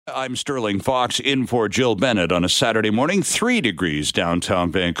I'm Sterling Fox in for Jill Bennett on a Saturday morning, 3 degrees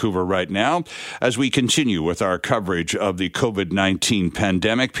downtown Vancouver right now. As we continue with our coverage of the COVID-19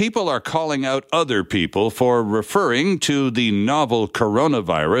 pandemic, people are calling out other people for referring to the novel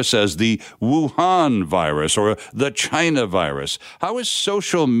coronavirus as the Wuhan virus or the China virus. How is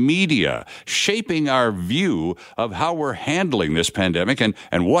social media shaping our view of how we're handling this pandemic and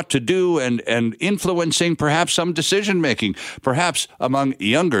what to do and influencing perhaps some decision-making, perhaps among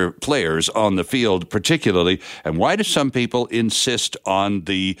younger players on the field particularly, and why do some people insist on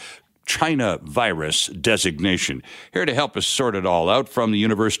the China virus designation? Here to help us sort it all out from the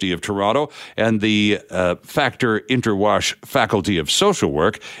University of Toronto and the Factor Interwash Faculty of Social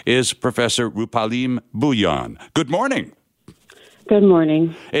Work is Professor Rupalim Bhuyan. Good morning. Good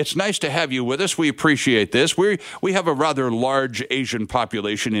morning. It's nice to have you with us. We appreciate this. We have a rather large Asian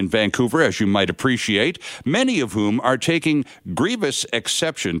population in Vancouver, as you might appreciate, many of whom are taking grievous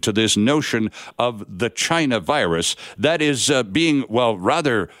exception to this notion of the China virus that is being,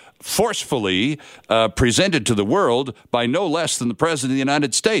 rather forcefully presented to the world by no less than the President of the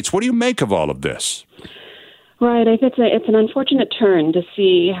United States. What do you make of all of this? Right. I think it's an unfortunate turn to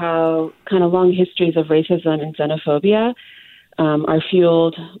see how kind of long histories of racism and xenophobia are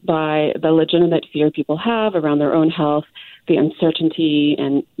fueled by the legitimate fear people have around their own health, the uncertainty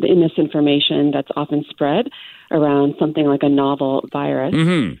and the misinformation that's often spread around something like a novel virus.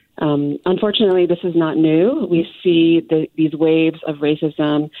 Mm-hmm. Unfortunately, this is not new. We see these waves of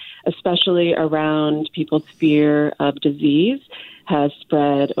racism, especially around people's fear of disease, has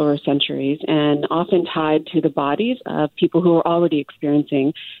spread over centuries and often tied to the bodies of people who are already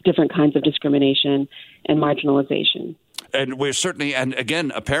experiencing different kinds of discrimination and marginalization. And we're certainly, and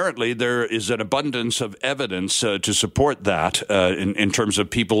again, apparently there is an abundance of evidence to support that in terms of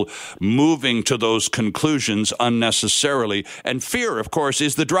people moving to those conclusions unnecessarily. And fear, of course,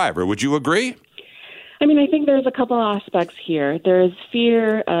 is the driver. Would you agree? I mean, I think there's a couple aspects here. There's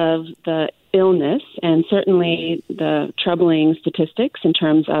fear of the illness and certainly the troubling statistics in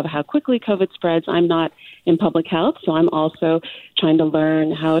terms of how quickly COVID spreads. I'm not in public health, so I'm also trying to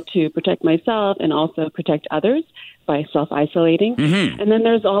learn how to protect myself and also protect others by self-isolating. Mm-hmm. And then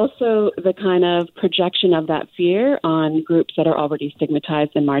there's also the kind of projection of that fear on groups that are already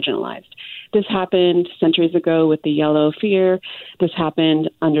stigmatized and marginalized. This happened centuries ago with the yellow fear. This happened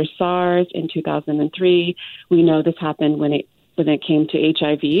under SARS in 2003. We know this happened when it came to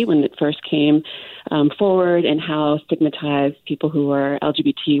HIV, when it first came forward, and how stigmatized people who were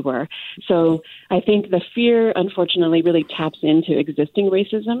LGBT were. So I think the fear, unfortunately, really taps into existing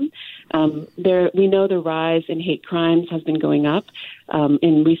racism. We know the rise in hate crimes has been going up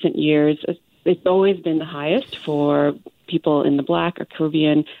in recent years. It's always been the highest for people in the Black or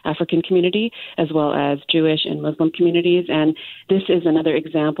Caribbean African community, as well as Jewish and Muslim communities. And this is another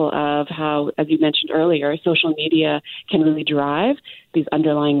example of how, as you mentioned earlier, social media can really drive these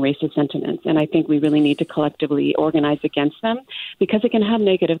underlying racist sentiments. And I think we really need to collectively organize against them because it can have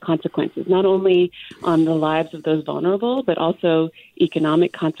negative consequences, not only on the lives of those vulnerable, but also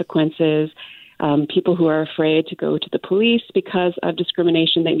economic consequences. People who are afraid to go to the police because of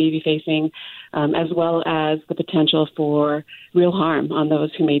discrimination they may be facing, as well as the potential for real harm on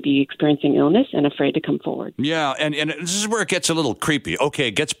those who may be experiencing illness and afraid to come forward. Yeah, and this is where it gets a little creepy. Okay,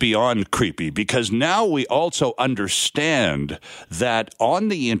 it gets beyond creepy because now we also understand that on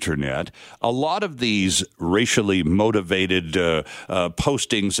the internet, a lot of these racially motivated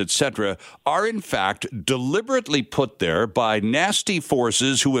postings, etc., are in fact deliberately put there by nasty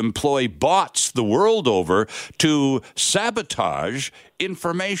forces who employ bots the world over to sabotage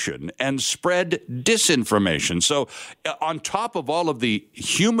information and spread disinformation. So on top of all of the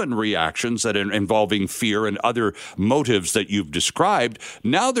human reactions that are involving fear and other motives that you've described,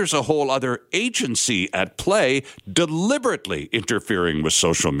 now there's a whole other agency at play deliberately interfering with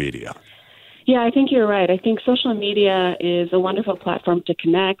social media. Yeah, I think you're right. I think social media is a wonderful platform to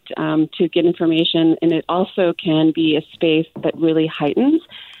connect, to get information, and it also can be a space that really heightens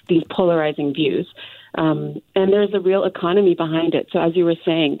these polarizing views. And there's a real economy behind it. So as you were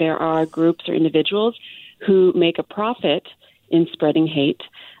saying, there are groups or individuals who make a profit in spreading hate,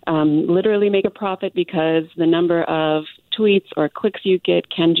 literally make a profit because the number of tweets or clicks you get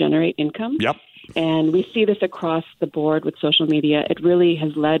can generate income. Yep. And we see this across the board with social media. It really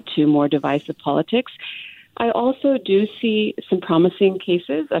has led to more divisive politics. I also do see some promising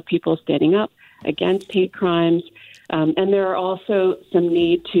cases of people standing up against hate crimes. And there are also some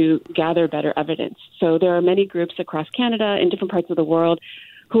need to gather better evidence. So there are many groups across Canada and different parts of the world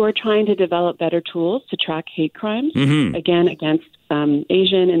who are trying to develop better tools to track hate crimes, again, against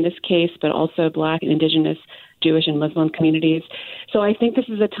Asian in this case, but also Black and Indigenous Jewish and Muslim communities. So I think this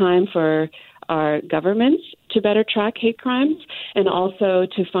is a time for our governments to better track hate crimes and also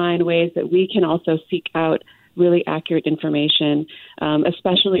to find ways that we can also seek out really accurate information,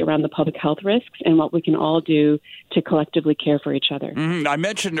 especially around the public health risks and what we can all do to collectively care for each other. I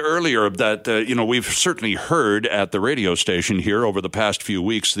mentioned earlier that, we've certainly heard at the radio station here over the past few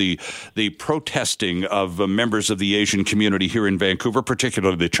weeks the protesting of members of the Asian community here in Vancouver,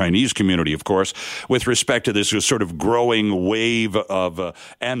 particularly the Chinese community, of course, with respect to this sort of growing wave of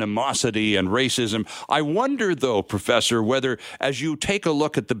animosity and racism. I wonder, though, Professor, whether as you take a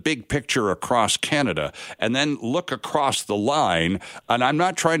look at the big picture across Canada and then look across the line, and I'm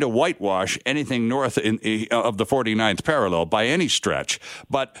not trying to whitewash anything north of the 49th parallel by any stretch,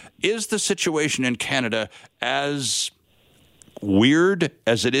 but is the situation in Canada as weird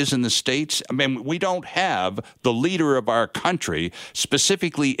as it is in the States? I mean, we don't have the leader of our country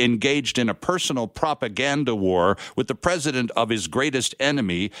specifically engaged in a personal propaganda war with the president of his greatest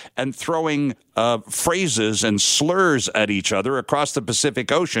enemy and throwing phrases and slurs at each other across the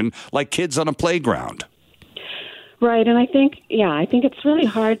Pacific Ocean like kids on a playground. Right, and I think it's really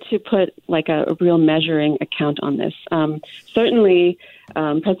hard to put like a real measuring account on this. Certainly,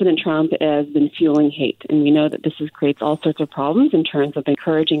 President Trump has been fueling hate, and we know that this creates all sorts of problems in terms of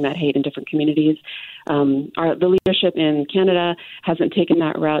encouraging that hate in different communities. The leadership in Canada hasn't taken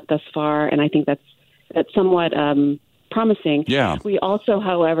that route thus far, and I think that's somewhat promising. Yeah. We also,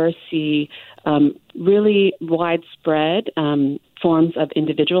 however, see really widespread forms of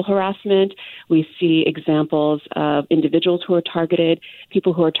individual harassment. We see examples of individuals who are targeted,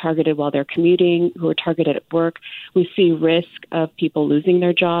 people who are targeted while they're commuting, who are targeted at work. We see risk of people losing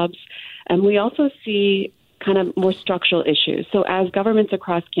their jobs. And we also see kind of more structural issues. So as governments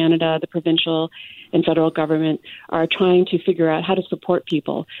across Canada, the provincial and federal government are trying to figure out how to support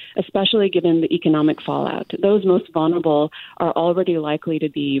people, especially given the economic fallout. Those most vulnerable are already likely to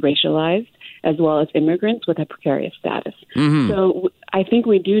be racialized, as well as immigrants with a precarious status. Mm-hmm. So I think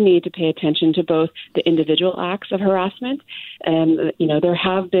we do need to pay attention to both the individual acts of harassment and, there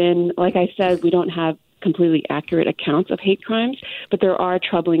have been, like I said, we don't have completely accurate accounts of hate crimes, but there are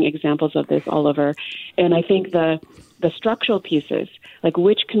troubling examples of this all over. And I think the structural pieces, like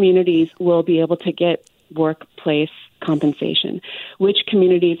which communities will be able to get workplace compensation, which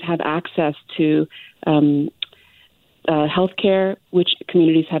communities have access to healthcare, which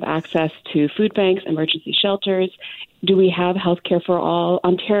communities have access to food banks, emergency shelters. Do we have healthcare for all?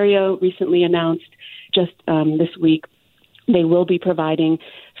 Ontario recently announced just this week they will be providing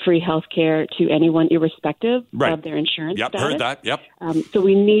free health care to anyone irrespective of their insurance status. Heard that. Yep. So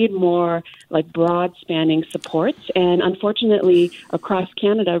we need more broad spanning supports. And unfortunately, across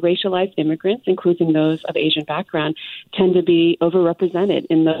Canada, racialized immigrants, including those of Asian background, tend to be overrepresented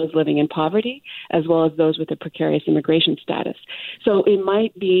in those living in poverty, as well as those with a precarious immigration status. So it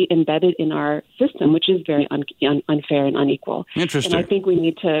might be embedded in our system, which is very unfair and unequal. Interesting. And I think we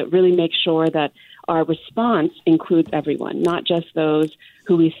need to really make sure that our response includes everyone, not just those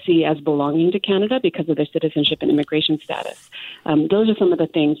who we see as belonging to Canada because of their citizenship and immigration status. Those are some of the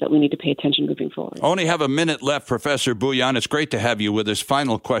things that we need to pay attention moving forward. Only have a minute left, Professor Bouillon. It's great to have you with us.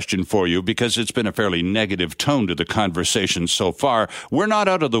 Final question for you, because it's been a fairly negative tone to the conversation so far. We're not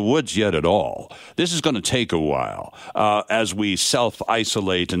out of the woods yet at all. This is going to take a while as we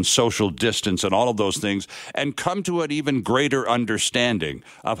self-isolate and social distance and all of those things and come to an even greater understanding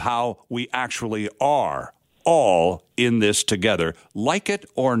of how we actually are all in this together, like it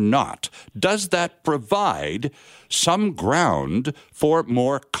or not. Does that provide some ground for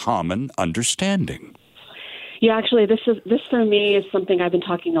more common understanding? Yeah, actually, this for me is something I've been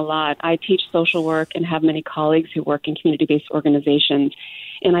talking a lot. I teach social work and have many colleagues who work in community-based organizations.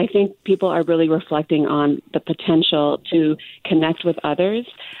 And I think people are really reflecting on the potential to connect with others.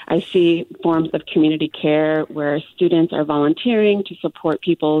 I see forms of community care where students are volunteering to support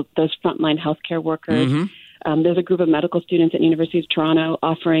people, those frontline healthcare workers. Mm-hmm. There's a group of medical students at University of Toronto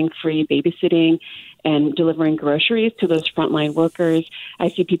offering free babysitting and delivering groceries to those frontline workers. I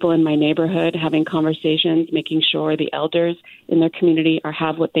see people in my neighborhood having conversations, making sure the elders in their community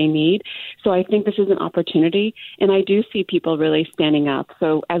have what they need. So I think this is an opportunity, and I do see people really standing up.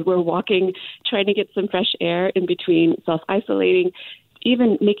 So as we're walking, trying to get some fresh air in between self-isolating,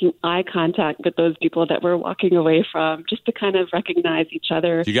 even making eye contact with those people that we're walking away from, just to kind of recognize each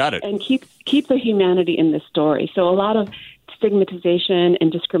other. You got it. And keep the humanity in this story. So a lot of stigmatization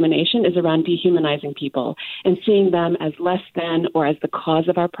and discrimination is around dehumanizing people and seeing them as less than or as the cause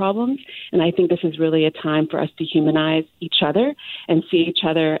of our problems. And I think this is really a time for us to humanize each other and see each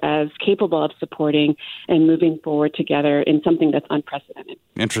other as capable of supporting and moving forward together in something that's unprecedented.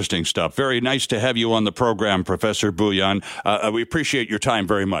 Interesting stuff. Very nice to have you on the program, Professor Bouillon. We appreciate your time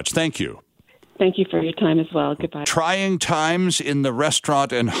very much. Thank you. Thank you for your time as well. Goodbye. Trying times in the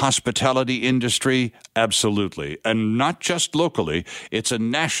restaurant and hospitality industry? Absolutely. And not just locally. It's a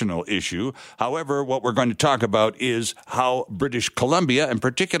national issue. However, what we're going to talk about is how British Columbia, and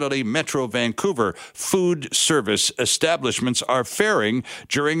particularly Metro Vancouver, food service establishments are faring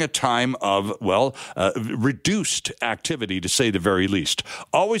during a time of, reduced activity, to say the very least.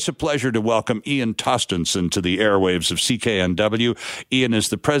 Always a pleasure to welcome Ian Tostenson to the airwaves of CKNW. Ian is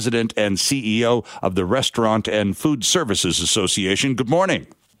the president and CEO of the Restaurant and Food Services Association. Good morning.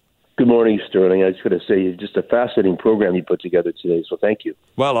 Good morning, Sterling. I just got to say, just a fascinating program you put together today, so thank you.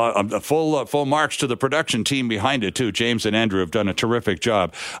 Well, full marks to the production team behind it, too. James and Andrew have done a terrific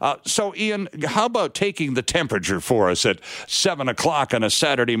job. So, Ian, how about taking the temperature for us at 7 o'clock on a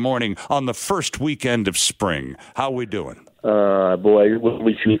Saturday morning on the first weekend of spring? How are we doing? Boy,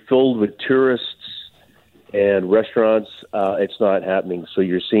 we should be filled with tourists and restaurants. It's not happening. So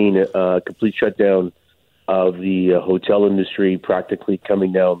you're seeing a complete shutdown of the hotel industry practically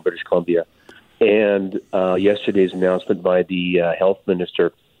coming down in British Columbia. And yesterday's announcement by the health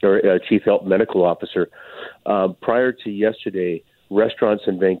minister, or chief health medical officer, prior to yesterday, restaurants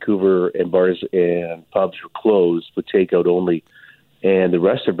in Vancouver and bars and pubs were closed with takeout only. And the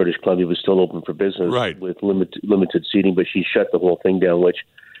rest of British Columbia was still open for business with limited seating, but she shut the whole thing down, which,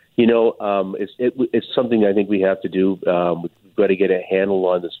 it's something I think we have to do. We've got to get a handle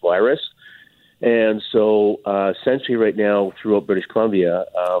on this virus. And so essentially right now throughout British Columbia,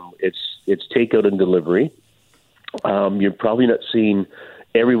 it's takeout and delivery. You're probably not seeing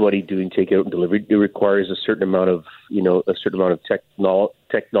everybody doing takeout and delivery. It requires a certain amount of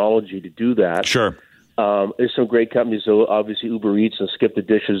technology to do that. Sure. There's some great companies, though. Obviously, Uber Eats and Skip the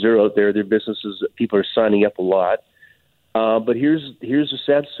Dishes, they're out there. Their businesses, people are signing up a lot. But here's the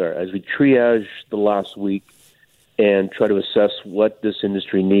sad start. As we triage the last week and try to assess what this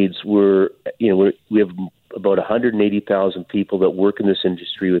industry needs, we have about 180,000 people that work in this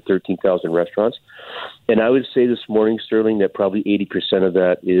industry with 13,000 restaurants. And I would say this morning, Sterling, that probably 80% of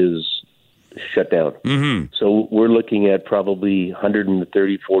that is shut down. Mm-hmm. So we're looking at probably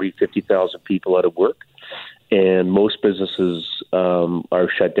 130, 40, 50,000 people out of work. And most businesses are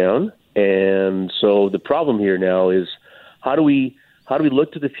shut down. And so the problem here now is how do we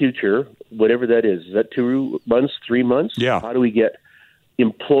look to the future, whatever that is? Is that 2 months, 3 months? Yeah. How do we get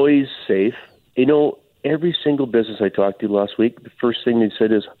employees safe? Every single business I talked to last week, the first thing they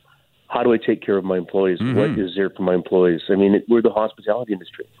said is, how do I take care of my employees? Mm-hmm. What is there for my employees? I mean, we're the hospitality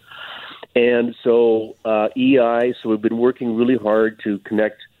industry. And so EI, so we've been working really hard to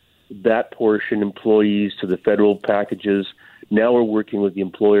connect that portion, employees, to the federal packages. Now we're working with the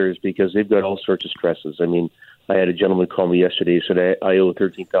employers because they've got all sorts of stresses. I mean, I had a gentleman call me yesterday who said, I owe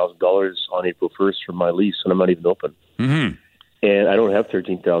 $13,000 on April 1st for my lease, and I'm not even open. Mm-hmm. And I don't have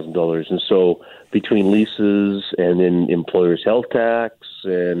 $13,000. And so between leases and then employers' health tax,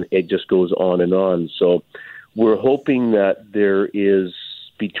 and it just goes on and on. So we're hoping that there is,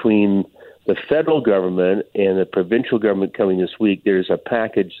 between the federal government and the provincial government coming this week, there's a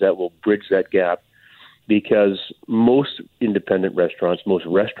package that will bridge that gap, because most independent restaurants, most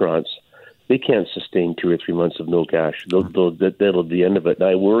restaurants, they can't sustain 2 or 3 months of no cash. That'll be the end of it. And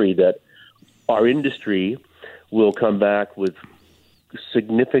I worry that our industry will come back with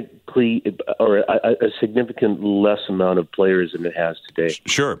significantly, or a significant less amount of players than it has today.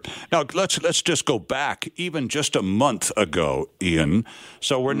 Sure. Now let's just go back even just a month ago, Ian.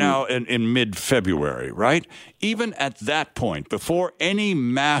 So we're now in mid-February, right? Even at that point, before any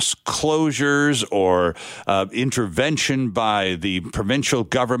mass closures or intervention by the provincial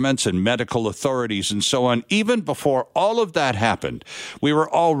governments and medical authorities and so on, even before all of that happened, we were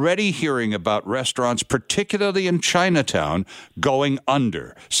already hearing about restaurants, particularly in Chinatown, going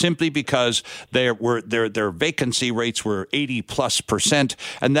under, simply because their vacancy rates were 80+%,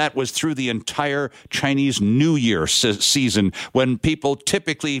 and that was through the entire Chinese New Year season, when people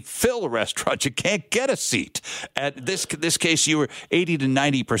typically fill restaurants. You can't get a seat. At this case, you were 80 to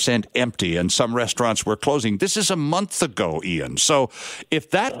 90% empty, and some restaurants were closing. This is a month ago, Ian. So if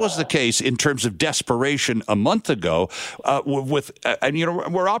that was the case in terms of desperation a month ago,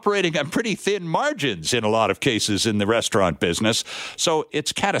 we're operating on pretty thin margins in a lot of cases in the restaurant business. So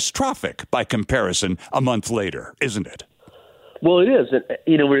it's catastrophic by comparison a month later, isn't it? Well, it is.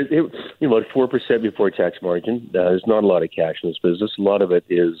 We're about 4% before tax margin. There's not a lot of cash in this business. A lot of it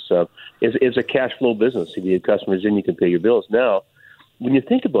is a cash flow business. If you have customers in, you can pay your bills. Now, when you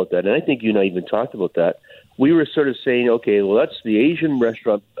think about that, and I think you and I even talked about that, we were sort of saying, okay, well, that's the Asian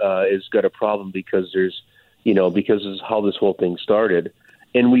restaurant has got a problem because because of how this whole thing started.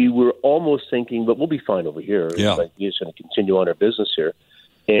 And we were almost thinking, but we'll be fine over here. Yeah. Like, we're just going to continue on our business here.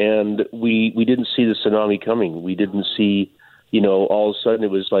 And we didn't see the tsunami coming. We didn't see, all of a sudden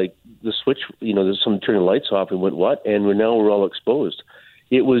it was like the switch, there's someone turning the lights off and went, what? And we're all exposed.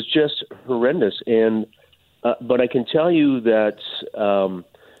 It was just horrendous. And but I can tell you that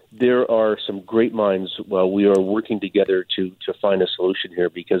there are some great minds while we are working together to find a solution here,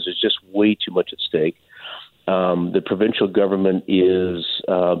 because there's just way too much at stake. The provincial government is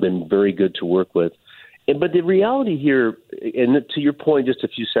been very good to work with. But the reality here, and to your point just a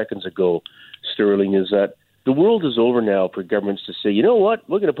few seconds ago, Sterling, is that the world is over now for governments to say, you know what,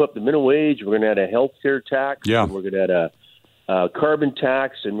 we're going to put up the minimum wage, we're going to add a health care tax, yeah. and we're going to add a carbon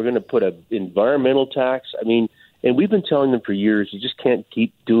tax, and we're going to put an environmental tax. I mean, and we've been telling them for years, you just can't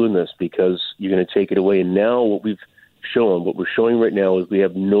keep doing this because you're going to take it away. And now what we're showing right now is we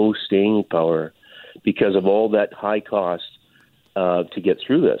have no staying power because of all that high cost to get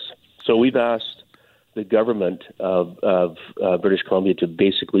through this. So we've asked the government of British Columbia to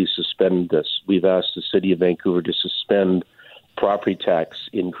basically suspend this. We've asked the city of Vancouver to suspend property tax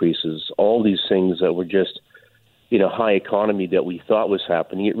increases, all these things that were just, high economy that we thought was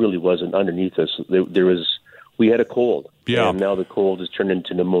happening. It really wasn't. Underneath us, we had a cold. Yeah. And now the cold has turned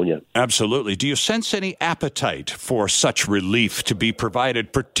into pneumonia. Absolutely. Do you sense any appetite for such relief to be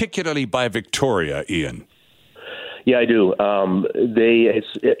provided, particularly by Victoria, Ian? Yeah, I do.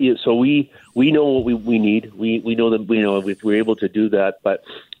 So we know what we need. We know that if we're able to do that, but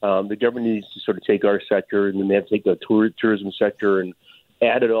the government needs to sort of take our sector, and then they have to take the tourism sector and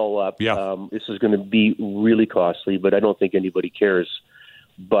add it all up. Yeah. This is going to be really costly, but I don't think anybody cares.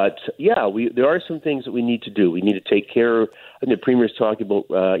 But yeah, there are some things that we need to do. We need to take care. I think the Premier's talking about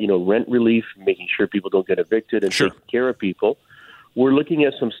rent relief, making sure people don't get evicted, and taking care of people. We're looking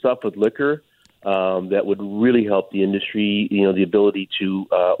at some stuff with liquor. That would really help the industry, the ability to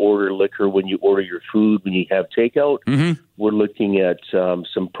order liquor when you order your food, when you have takeout. Mm-hmm. We're looking at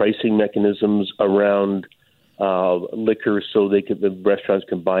some pricing mechanisms around liquor so the restaurants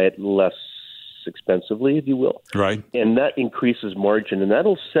can buy it less expensively, if you will. Right. And that increases margin, and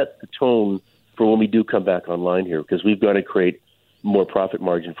that'll set the tone for when we do come back online here, because we've got to create more profit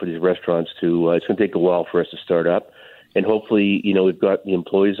margin for these restaurants it's going to take a while for us to start up. And hopefully, we've got the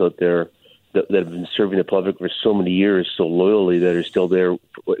employees out there that have been serving the public for so many years, so loyally, that are still there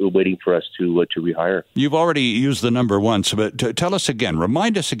waiting for us to rehire. You've already used the number once, but tell us again,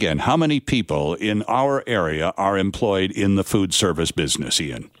 remind us again, how many people in our area are employed in the food service business,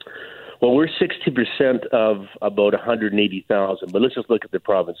 Ian? Well, we're 60% of about 180,000, but let's just look at the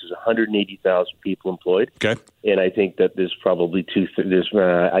provinces. 180,000 people employed. Okay. And I think that there's probably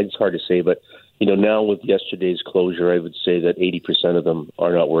it's hard to say, but now with yesterday's closure, I would say that 80% of them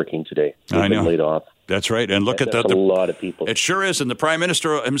are not working today. They've been laid off. That's right. And look at that's a lot of people. It sure is. And the Prime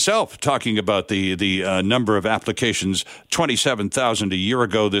Minister himself talking about the number of applications, 27,000 a year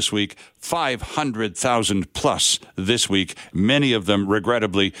ago this week, 500,000 plus this week, many of them,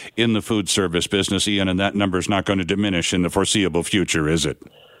 regrettably, in the food service business, Ian, and that number is not going to diminish in the foreseeable future, is it?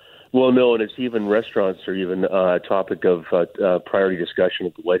 Well, no, and it's even restaurants are even a topic of priority discussion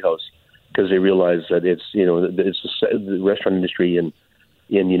at the White House, because they realize that it's the restaurant industry in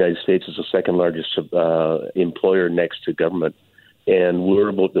the United States is the second largest employer next to government, and we're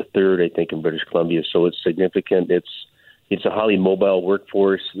about the third, I think, in British Columbia. So it's significant. It's a highly mobile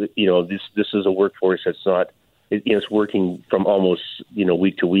workforce. This is a workforce that's not. It's working from almost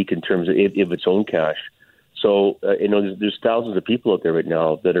week to week in terms of its own cash. So there's thousands of people out there right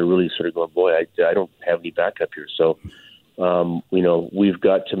now that are really sort of going, boy, I don't have any backup here. So. We've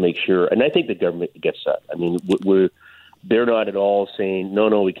got to make sure, and I think the government gets that. I mean, they're not at all saying,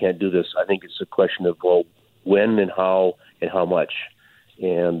 no, we can't do this. I think it's a question of, well, when and how much.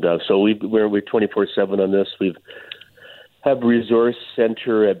 And so we're 24/7 on this. We have a resource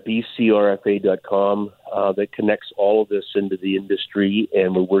center at bcrfa.com that connects all of this into the industry,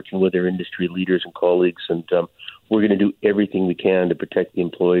 and we're working with our industry leaders and colleagues, and we're going to do everything we can to protect the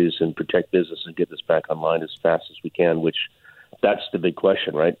employees and protect business and get this back online as fast as we can, which that's the big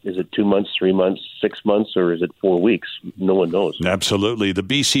question, right? Is it 2 months, 3 months, 6 months, or is it 4 weeks? No one knows. Absolutely. The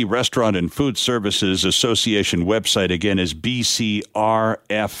BC Restaurant and Food Services Association website, again, is BCRFA.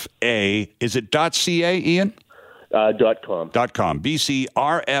 Is it .ca, Ian? .com.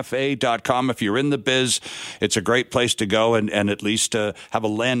 BCRFA.com. If you're in the biz, it's a great place to go and at least have a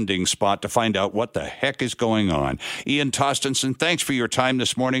landing spot to find out what the heck is going on. Ian Tostenson, thanks for your time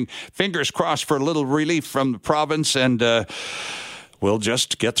this morning. Fingers crossed for a little relief from the province, and we'll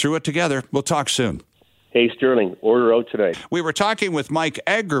just get through it together. We'll talk soon. Hey, Sterling, order out tonight. We were talking with Mike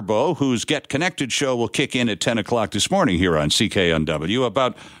Agerbo, whose Get Connected show will kick in at 10 o'clock this morning here on CKNW,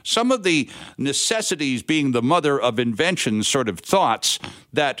 about some of the necessities being the mother of invention sort of thoughts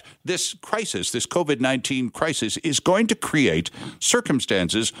that this crisis, this COVID-19 crisis, is going to create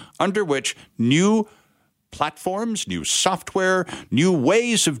circumstances under which new platforms, new software, new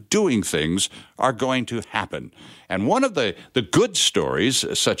ways of doing things are going to happen. And one of the good stories,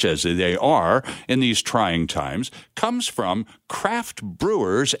 such as they are in these trying times, comes from craft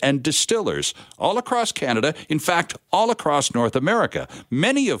brewers and distillers all across Canada, in fact, all across North America,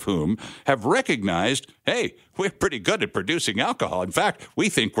 many of whom have recognized, hey, we're pretty good at producing alcohol. In fact, we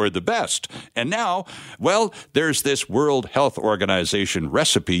think we're the best. And now, well, there's this World Health Organization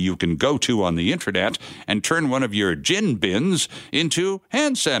recipe you can go to on the internet and turn one of your gin bins into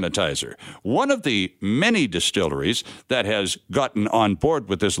hand sanitizer. One of the many distilleries that has gotten on board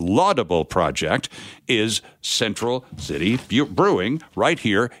with this laudable project is Central City Brewing right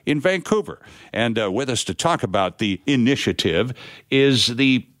here in Vancouver. And with us to talk about the initiative is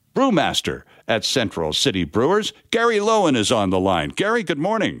the brewmaster at Central City Brewers. Gary Lowen is on the line. Gary, good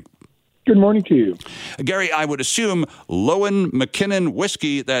morning. Good morning to you. Gary, I would assume Lowen McKinnon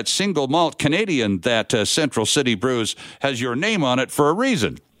whiskey, that single malt Canadian that Central City Brews, has your name on it for a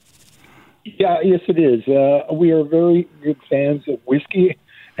reason. Yeah, yes, it is. We are very good fans of whiskey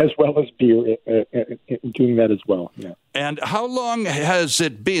as well as beer, doing that as well. Yeah. And how long has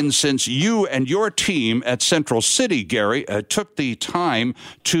it been since you and your team at Central City, Gary, took the time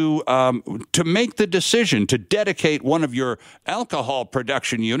to make the decision to dedicate one of your alcohol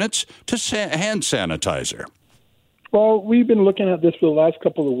production units to hand sanitizer? Well, we've been looking at this for the last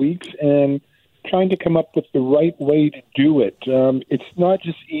couple of weeks and trying to come up with the right way to do it. It's not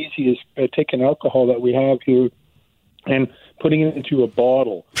just easy as taking alcohol that we have here and putting it into a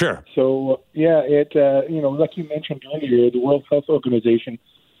bottle. Sure. So, yeah, like you mentioned earlier, the World Health Organization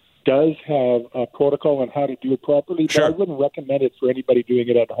does have a protocol on how to do it properly, sure. But I wouldn't recommend it for anybody doing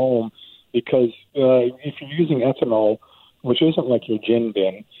it at home because if you're using ethanol, which isn't like your gin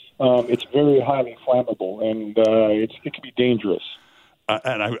bin, it's very highly flammable and it can be dangerous.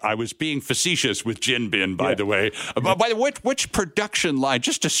 And I was being facetious with gin bin, by the way. By the way, which production line,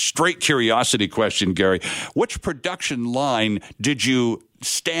 just a straight curiosity question, Gary, which production line did you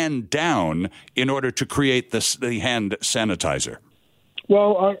stand down in order to create the hand sanitizer?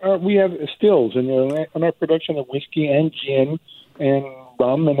 Well, we have stills in our production of whiskey and gin and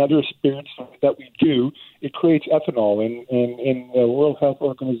rum and other spirits that we do. It creates ethanol, and in the World Health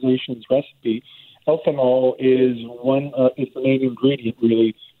Organization's recipe, ethanol is the main ingredient,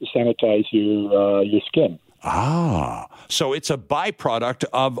 really, to sanitize your skin. Ah, so it's a byproduct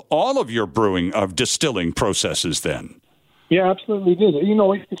of all of your brewing, of distilling processes then? Yeah, absolutely it is.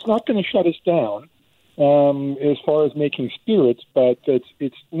 It's not going to shut us down as far as making spirits, but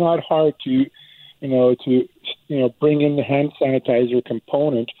it's not hard to bring in the hand sanitizer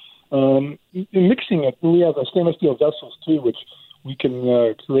component. Mixing it, we have stainless steel vessels too, which we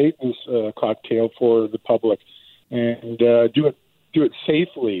can create this cocktail for the public and do it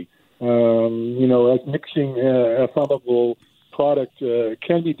safely. As mixing a flammable product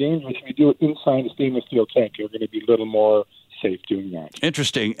can be dangerous. If you do it inside a stainless steel tank, you're going to be a little more safe doing that.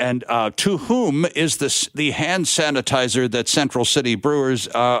 Interesting. And to whom is the hand sanitizer that Central City Brewers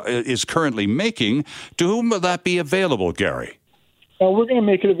is currently making? To whom will that be available, Gary? We're going to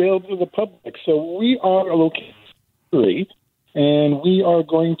make it available to the public. So we are a location, and we are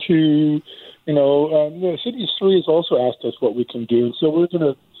going to, the City of Surrey has also asked us what we can do. And so we're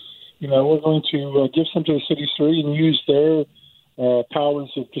going to give some to the City of Surrey and use their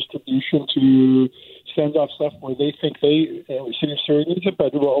powers of distribution to send off stuff where they think the City of Surrey needs it,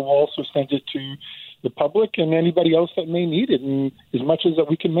 but we'll also send it to the public and anybody else that may need it, and as much as that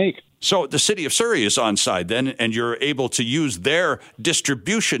we can make. So the City of Surrey is on side then, and you're able to use their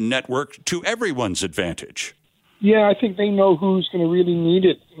distribution network to everyone's advantage. Yeah, I think they know who's going to really need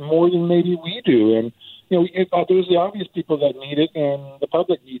it more than maybe we do. And, there's the obvious people that need it and the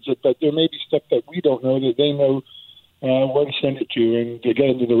public needs it, but there may be stuff that we don't know that they know where to send it to and to get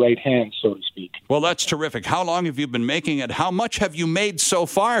into the right hands, so to speak. Well, that's terrific. How long have you been making it? How much have you made so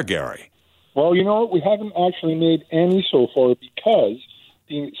far, Gary? Well, we haven't actually made any so far because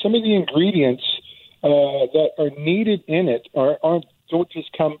some of the ingredients that are needed in it aren't don't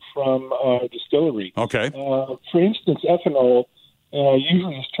just come from distillery. Okay. For instance, ethanol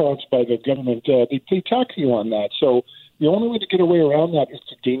usually is charged by the government. They tax you on that. So the only way to get away around that is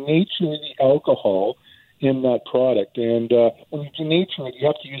to denature the alcohol in that product. And when you denature it, you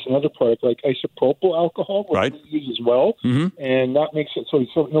have to use another product like isopropyl alcohol, which we use as well. Mm-hmm. And that makes it so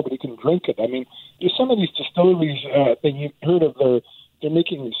nobody can drink it. I mean, there's some of these distilleries that you've heard of, they're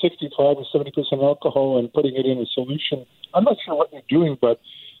making 65 or 70% alcohol and putting it in a solution. I'm not sure what they're doing, but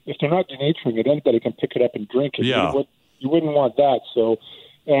if they're not denaturing it, anybody can pick it up and drink it. Yeah. You wouldn't want that. So,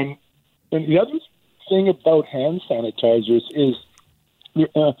 and the other thing about hand sanitizers is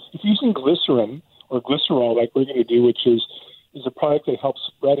if using glycerin or glycerol, like we're going to do, which is a product that helps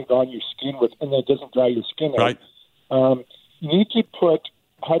spread it on your skin and that doesn't dry your skin out. Right. You need to put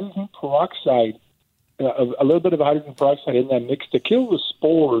hydrogen peroxide, a little bit of hydrogen peroxide in that mix to kill the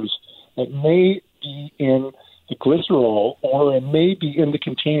spores that may be in the glycerol or it may be in the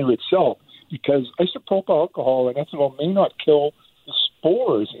container itself, because isopropyl alcohol and ethanol may not kill the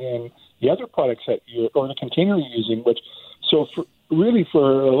spores in the other products that or the container you're using.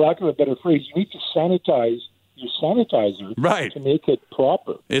 For lack of a better phrase, you need to sanitize your sanitizer to make it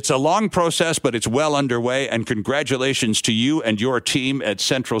proper. It's a long process, but it's well underway, and congratulations to you and your team at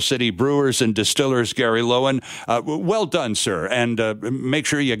Central City Brewers and Distillers, Gary Lowen. Well done, sir, and make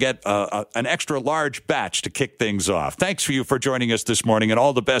sure you get an extra large batch to kick things off. Thanks for joining us this morning, and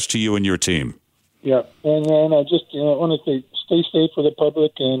all the best to you and your team. Yeah, and then I just want to say stay safe for the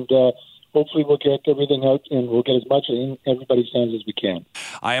public, and hopefully we'll get everything out and we'll get as much in everybody's hands as we can.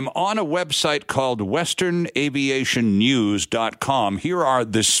 I am on a website called westernaviationnews.com. Here are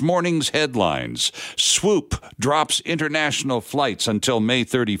this morning's headlines. Swoop drops international flights until May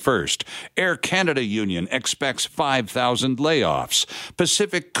 31st. Air Canada Union expects 5,000 layoffs.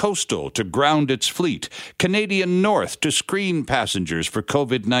 Pacific Coastal to ground its fleet. Canadian North to screen passengers for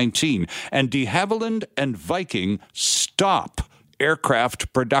COVID-19. And de Havilland and Viking stop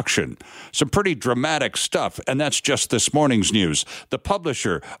aircraft production. Some pretty dramatic stuff, and that's just this morning's news. The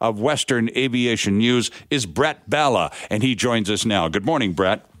publisher of Western Aviation News is Brett Balla, and he joins us now. Good morning,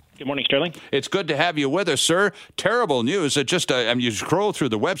 Brett. Good morning, Sterling. It's good to have you with us, sir. Terrible news. You scroll through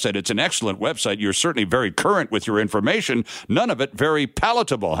the website. It's an excellent website. You're certainly very current with your information. None of it very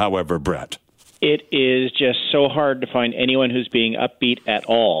palatable, however, Brett. It is just so hard to find anyone who's being upbeat at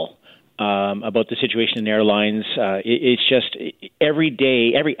all about the situation in airlines. It's just every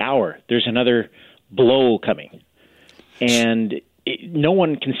day, every hour, there's another blow coming. And no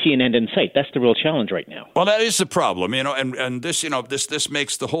one can see an end in sight. That's the real challenge right now. Well, that is the problem, and this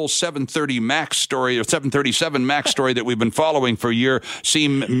makes the whole 730 MAX story or 737 MAX story that we've been following for a year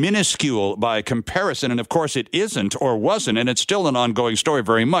seem minuscule by comparison. And of course, it isn't or wasn't, and it's still an ongoing story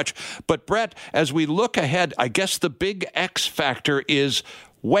very much. But Brett, as we look ahead, I guess the big X factor is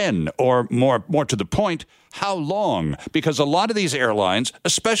when, or more to the point, how long? Because a lot of these airlines,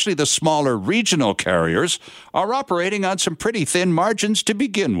 especially the smaller regional carriers, are operating on some pretty thin margins to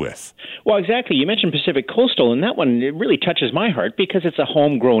begin with. Well, exactly. You mentioned Pacific Coastal, and that one, it really touches my heart because it's a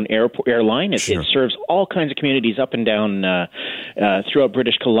homegrown airline. It serves all kinds of communities up and down throughout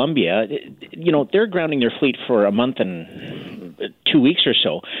British Columbia. They're grounding their fleet for a month and 2 weeks or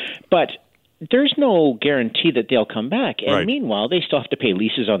so. But there's no guarantee that they'll come back. And meanwhile, they still have to pay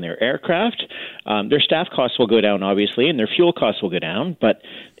leases on their aircraft. Their staff costs will go down, obviously, and their fuel costs will go down. But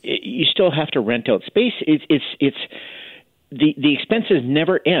you still have to rent out space. It's the expenses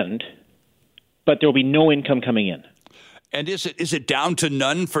never end, but there will be no income coming in. And is it down to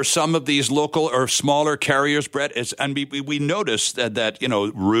none for some of these local or smaller carriers, Brett? We noticed that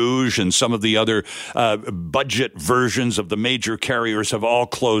Rouge and some of the other budget versions of the major carriers have all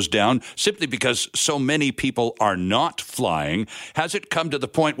closed down simply because so many people are not flying. Has it come to the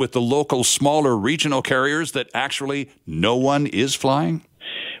point with the local, smaller regional carriers that actually no one is flying?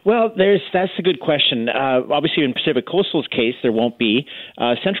 Well, that's a good question. Obviously, in Pacific Coastal's case, there won't be.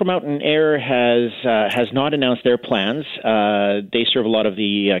 Central Mountain Air has not announced their plans. They serve a lot of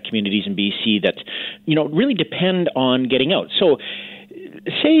the communities in BC that, really depend on getting out. So,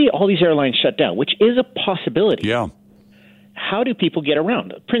 say all these airlines shut down, which is a possibility. Yeah. How do people get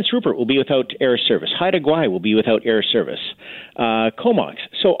around? Prince Rupert will be without air service. Haida Gwaii will be without air service. Comox.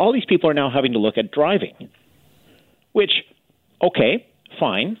 So all these people are now having to look at driving, which, okay,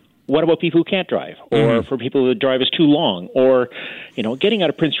 fine. What about people who can't drive, or for people who drive is too long, or getting out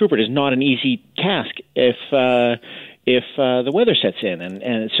of Prince Rupert is not an easy task if the weather sets in,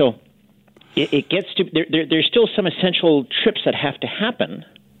 and so it gets to there's still some essential trips that have to happen.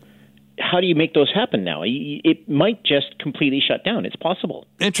 how do you make those happen now? It might just completely shut down. It's possible.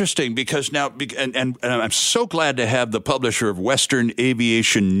 Interesting, because now, and I'm so glad to have the publisher of Western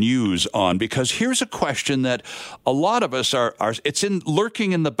Aviation News on, because here's a question that a lot of us are it's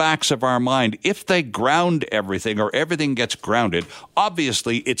lurking in the backs of our mind. If they ground everything, or everything gets grounded,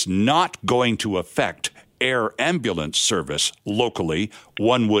 obviously it's not going to affect air ambulance service locally.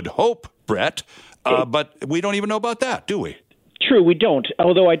 One would hope, Brett, but we don't even know about that, do we? True, we don't.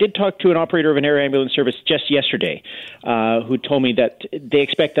 Although I did talk to an operator of an air ambulance service just yesterday who told me that they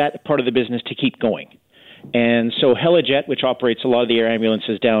expect that part of the business to keep going. And so Helijet, which operates a lot of the air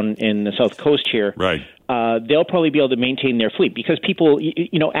ambulances down in the South Coast here, right. They'll probably be able to maintain their fleet because people,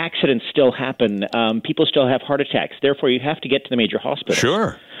 accidents still happen. People still have heart attacks. Therefore, you have to get to the major hospitals.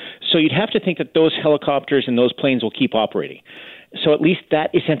 Sure. So you'd have to think that those helicopters and those planes will keep operating. So at least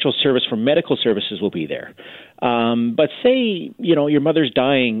that essential service for medical services will be there. But say, your mother's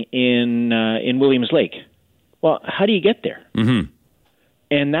dying in Williams Lake. Well, how do you get there? Mm-hmm.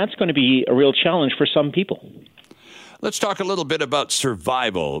 And that's going to be a real challenge for some people. Let's talk a little bit about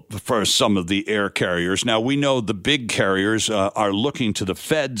survival for some of the air carriers. Now, we know the big carriers are looking to the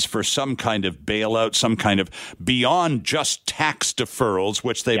feds for some kind of bailout, some kind of beyond just tax deferrals,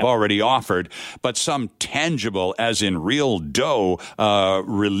 which they've already offered, but some tangible, as in real dough,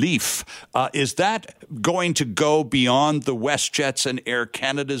 relief. Is that going to go beyond the WestJets and Air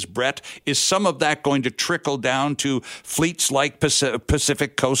Canada's, Brett? Is some of that going to trickle down to fleets like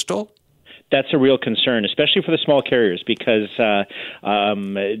Pacific Coastal? That's a real concern, especially for the small carriers, because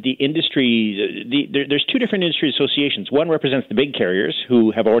the industry, there's two different industry associations. One represents the big carriers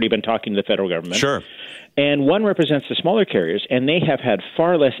who have already been talking to the federal government. Sure. And one represents the smaller carriers, and they have had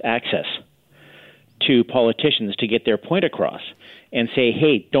far less access to politicians to get their point across and say,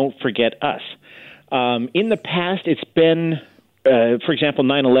 hey, don't forget us. In the past, it's been, for example,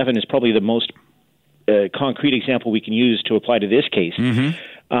 9/11 is probably the most concrete example we can use to apply to this case. Mm-hmm.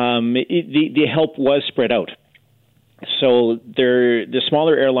 The help was spread out. So the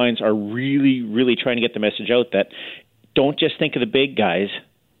smaller airlines are really, really trying to get the message out that don't just think of the big guys.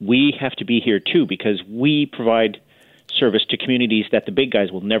 We have to be here too, because we provide service to communities that the big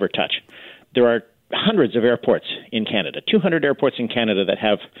guys will never touch. There are hundreds of airports in Canada, 200 airports in Canada that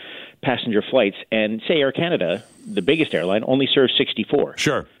have passenger flights, and say Air Canada, the biggest airline, only serves 64.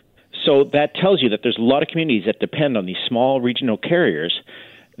 Sure. So that tells you that there's a lot of communities that depend on these small regional carriers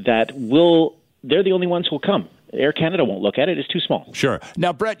that they're the only ones who will come. Air Canada won't look at it. It's too small. Sure.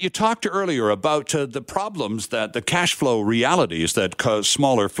 Now, Brett, you talked earlier about the problems that the cash flow realities that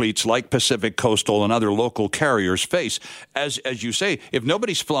smaller fleets like Pacific Coastal and other local carriers face. As you say, if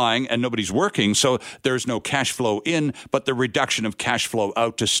nobody's flying and nobody's working, so there's no cash flow in, but the reduction of cash flow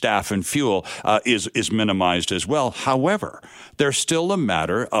out to staff and fuel is minimized as well. However, there's still a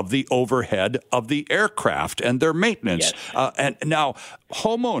matter of the overhead of the aircraft and their maintenance. Yes. And now,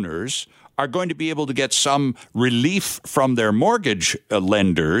 homeowners are going to be able to get some relief from their mortgage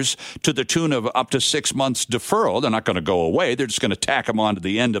lenders to the tune of up to 6 months deferral. They're not going to go away. They're just going to tack them on to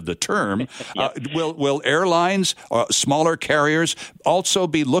the end of the term. Will airlines or smaller carriers also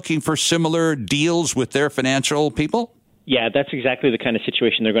be looking for similar deals with their financial people? Yeah, that's exactly the kind of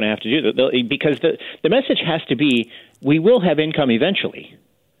situation they're going to have to do. Because the message has to be, we will have income eventually.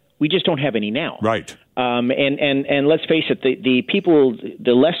 We just don't have any now. Right. And let's face it, the people,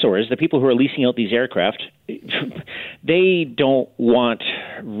 the lessors, the people who are leasing out these aircraft, they don't want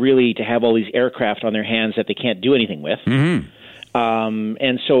really to have all these aircraft on their hands that they can't do anything with. Mm-hmm.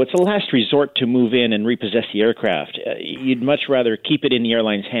 And so it's a last resort to move in and repossess the aircraft. You'd much rather keep it in the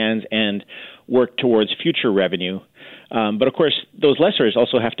airline's hands and work towards future revenue. But of course, those lessors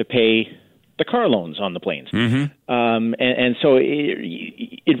also have to pay the car loans on the planes. Mm-hmm. And so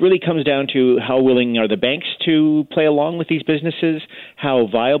it really comes down to how willing are the banks to play along with these businesses, how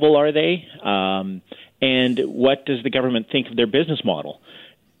viable are they, and what does the government think of their business model?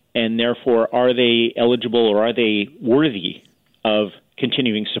 And therefore, are they eligible or are they worthy of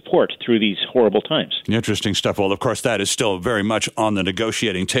continuing support through these horrible times? Interesting stuff. Well, of course, that is still very much on the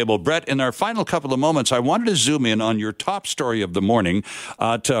negotiating table. Brett, in our final couple of moments, I wanted to zoom in on your top story of the morning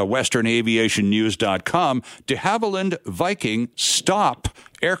at westernaviationnews.com. De Havilland Viking stop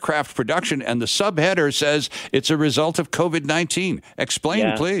aircraft production, and the subheader says it's a result of COVID-19.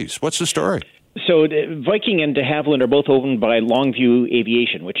 Explain, please. What's the story? So Viking and de Havilland are both owned by Longview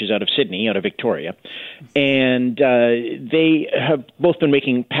Aviation, which is out of Sydney, out of Victoria. And they have both been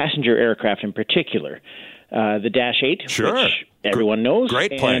making passenger aircraft in particular. The Dash 8, which everyone knows.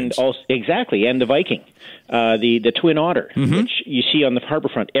 Great planes. And exactly, and the Viking, the Twin Otter, mm-hmm. which you see on the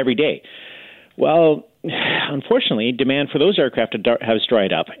harborfront every day. Well, unfortunately, demand for those aircraft has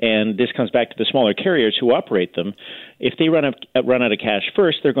dried up, and this comes back to the smaller carriers who operate them. If they run out of cash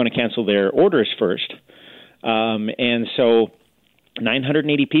first, they're going to cancel their orders first, and so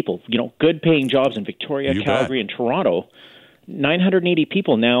 980 people, good paying jobs in Victoria, Calgary, and Toronto. 980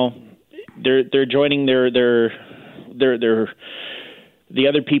 people now. They're joining the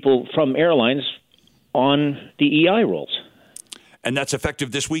other people from airlines on the EI rolls. And that's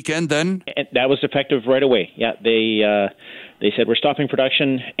effective this weekend then? And that was effective right away. Yeah, they said we're stopping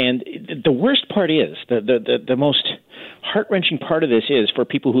production. And the worst part is, the most heart-wrenching part of this is for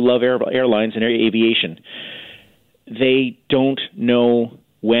people who love airlines and aviation, they don't know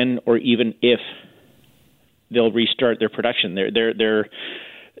when or even if they'll restart their production. Their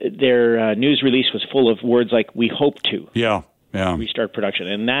news release was full of words like, we hope to. Yeah. Restart production,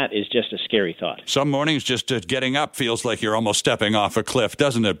 and that is just a scary thought. Some mornings just getting up feels like you're almost stepping off a cliff,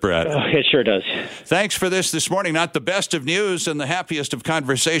 doesn't it, Brett? Oh, it sure does. Thanks for this morning. Not the best of news and the happiest of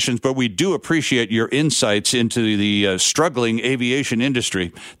conversations, but we do appreciate your insights into the struggling aviation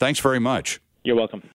industry. Thanks very much. You're welcome.